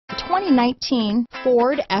2019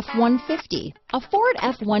 Ford F-150. A Ford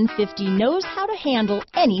F-150 knows how to handle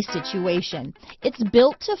any situation. It's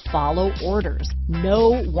built to follow orders,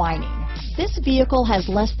 no whining. This vehicle has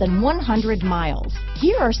less than 100 miles.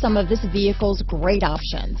 Here are some of this vehicle's great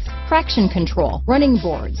options: traction control, running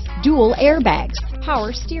boards, dual airbags,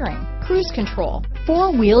 power steering, cruise control,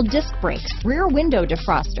 four-wheel disc brakes, rear window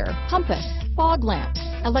defroster, compass, fog lamps,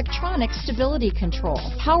 electronic stability control,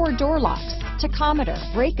 power door locks, tachometer,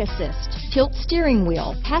 brake assist, tilt steering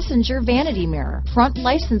wheel, passenger vanity mirror, front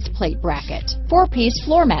license plate bracket, four-piece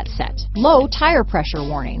floor mat set, low tire pressure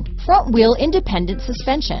warning, front wheel independent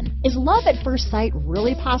suspension. Is love at first sight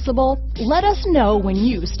really possible? Let us know when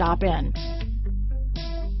you stop in.